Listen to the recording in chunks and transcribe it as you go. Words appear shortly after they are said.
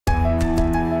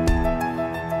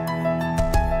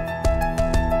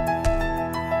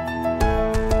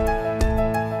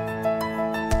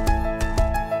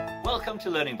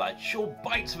learning bites, short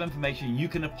bites of information you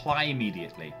can apply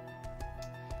immediately.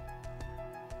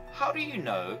 How do you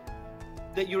know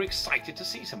that you're excited to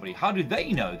see somebody? How do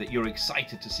they know that you're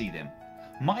excited to see them?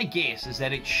 My guess is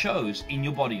that it shows in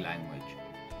your body language.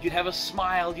 You'd have a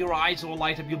smile, your eyes will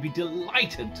light up, you'll be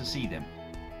delighted to see them.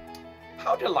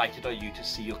 How delighted are you to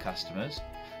see your customers?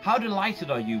 How delighted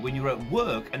are you when you're at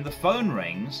work and the phone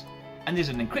rings and there's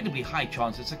an incredibly high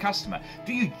chance it's a customer?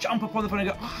 Do you jump up on the phone and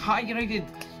go, oh, hi, you know, you're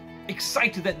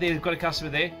excited that they've got a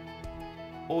customer there?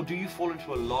 Or do you fall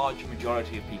into a large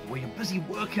majority of people where you're busy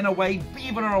working away,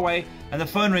 beavering away, and the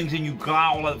phone rings and you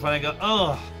growl at the phone and go,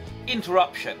 ugh,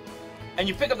 interruption. And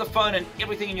you pick up the phone and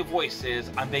everything in your voice says,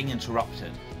 I'm being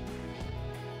interrupted.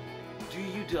 Do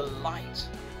you delight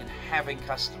in having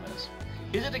customers?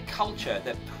 Is it a culture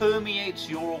that permeates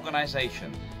your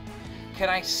organization? Can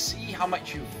I see how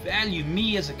much you value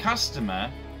me as a customer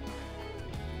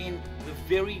in the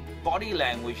very body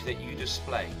language that you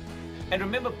display? And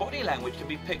remember, body language can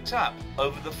be picked up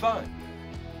over the phone.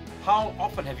 How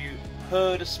often have you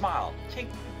heard a smile?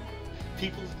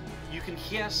 People, you can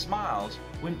hear smiles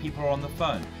when people are on the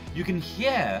phone. You can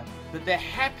hear that they're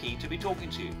happy to be talking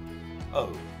to you.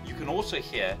 Oh, you can also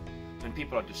hear when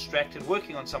people are distracted,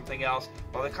 working on something else,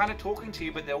 while they're kind of talking to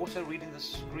you, but they're also reading the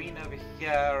screen over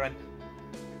here. And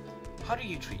how do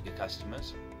you treat your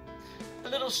customers? A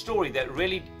little story that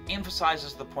really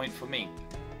emphasizes the point for me.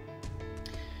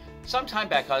 Some time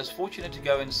back, I was fortunate to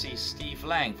go and see Steve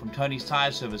Lang from Tony's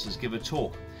Tire Services give a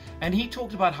talk. And he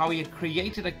talked about how he had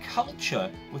created a culture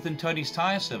within Tony's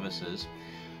Tire Services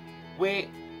where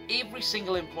every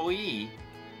single employee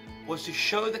was to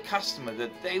show the customer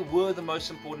that they were the most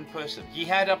important person. He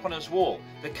had up on his wall,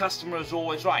 the customer is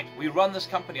always right. We run this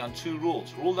company on 2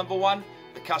 rules. Rule number 1,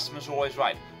 the customer's always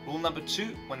right. Rule number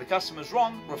 2, when the customer's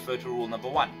wrong, refer to rule number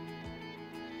 1.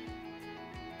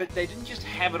 But they didn't just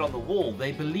have it on the wall,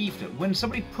 they believed it. When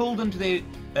somebody pulled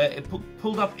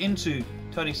up into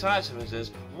Tony's Tire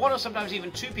Services, 1 or sometimes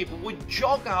even 2 people would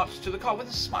jog out to the car with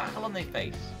a smile on their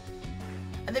face.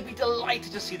 And they'd be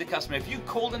delighted to see the customer. If you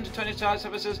called into Tony's Tire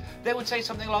Services, they would say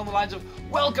something along the lines of,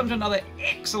 welcome to another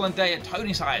excellent day at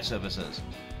Tony's Tire Services.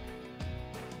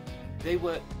 They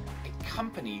were a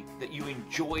company that you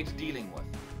enjoyed dealing with.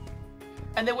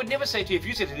 And they would never say to you, if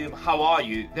you said to them, how are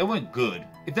you? They weren't good.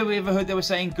 If they were ever heard they were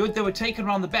saying good, they were taken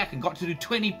around the back and got to do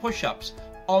 20 push-ups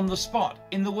on the spot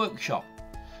in the workshop.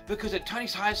 Because at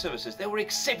Tony's Tire Services, they were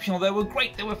exceptional, they were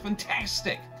great, they were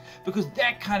fantastic. Because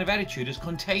that kind of attitude is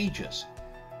contagious.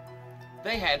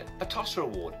 They had a Tosser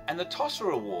Award, and the Tosser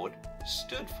Award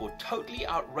stood for totally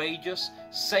outrageous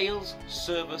sales,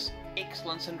 service,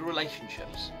 excellence, and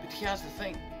relationships. But here's the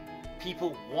thing,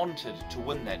 people wanted to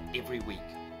win that every week.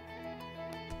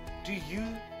 Do you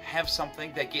have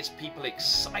something that gets people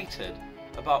excited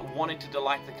about wanting to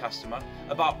delight the customer,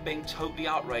 about being totally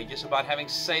outrageous, about having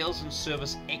sales and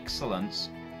service excellence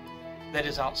that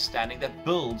is outstanding, that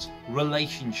builds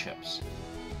relationships,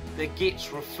 that gets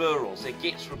referrals, that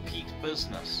gets repeat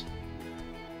business?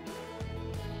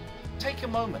 Take a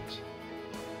moment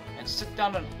and sit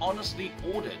down and honestly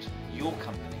audit your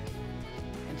company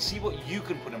and see what you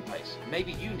can put in place.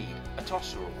 Maybe you need a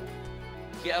Tosser Award.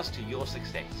 Here's to your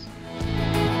success.